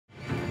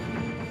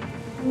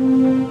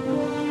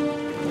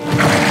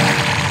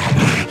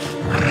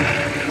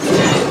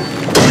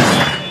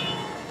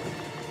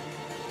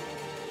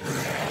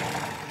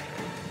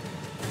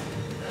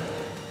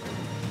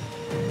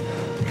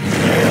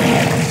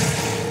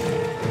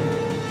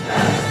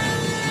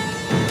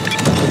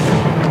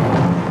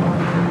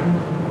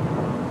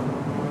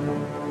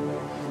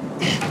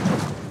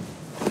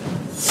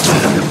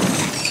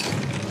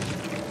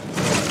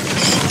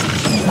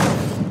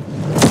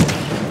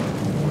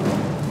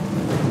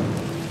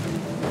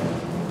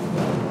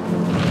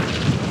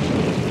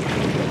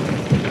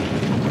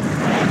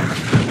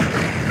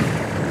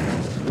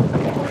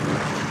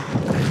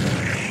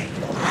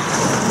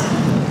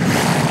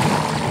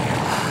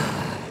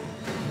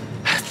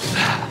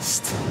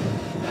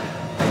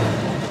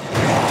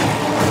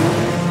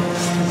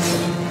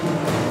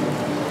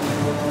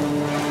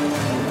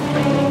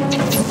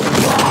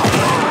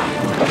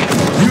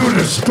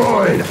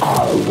Destroyed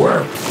our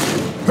work,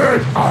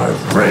 hurt our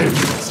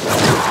friends.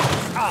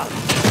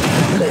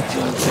 Let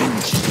your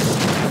vengeance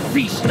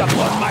feast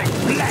upon my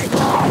flesh.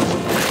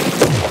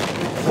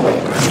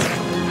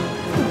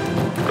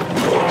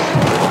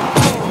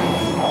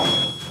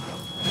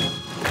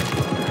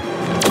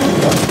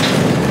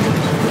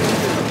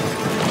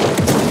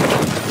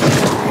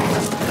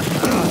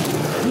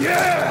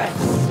 Yes!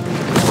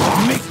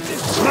 Make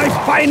this my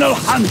final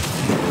hunt,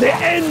 the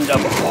end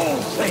of all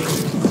things.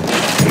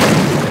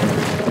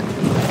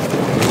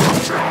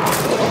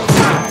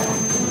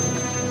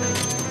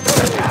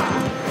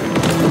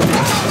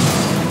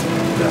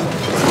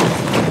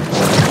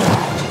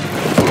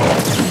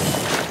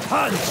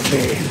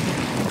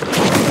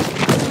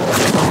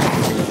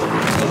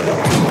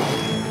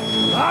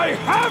 I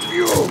have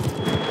you!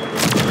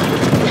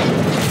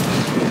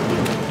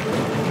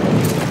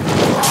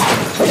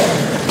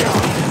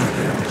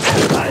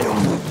 I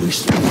only wish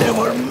there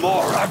were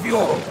more of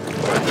you!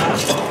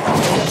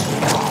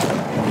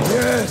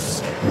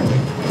 Yes!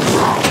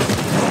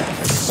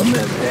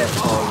 Smell that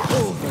all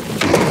over.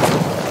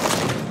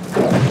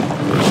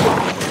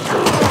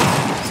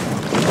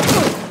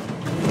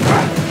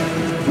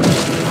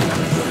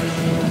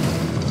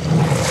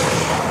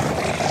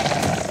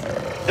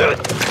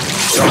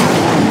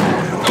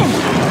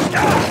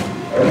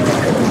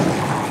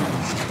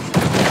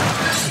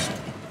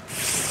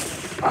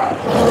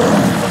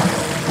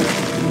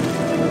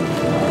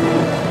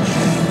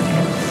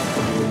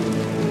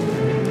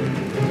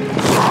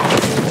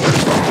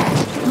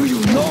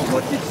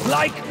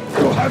 Like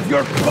to have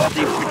your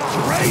body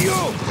betray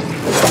you?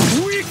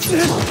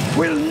 Weakness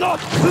will not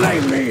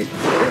claim me!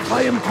 If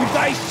I am to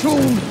die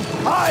soon,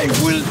 I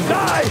will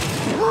die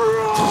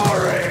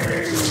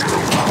roaring!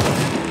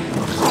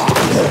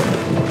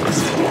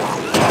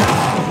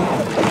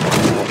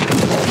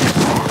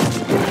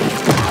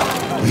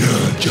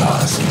 You're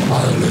just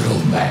a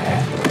little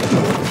man.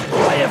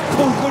 I have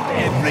conquered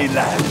every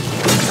land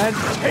and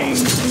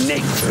changed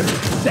nature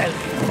itself.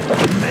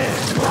 Man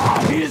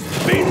is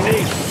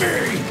beneath me!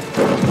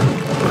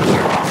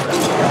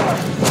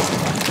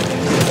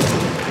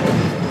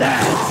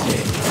 That's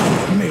it!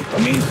 Make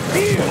me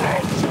feel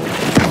it!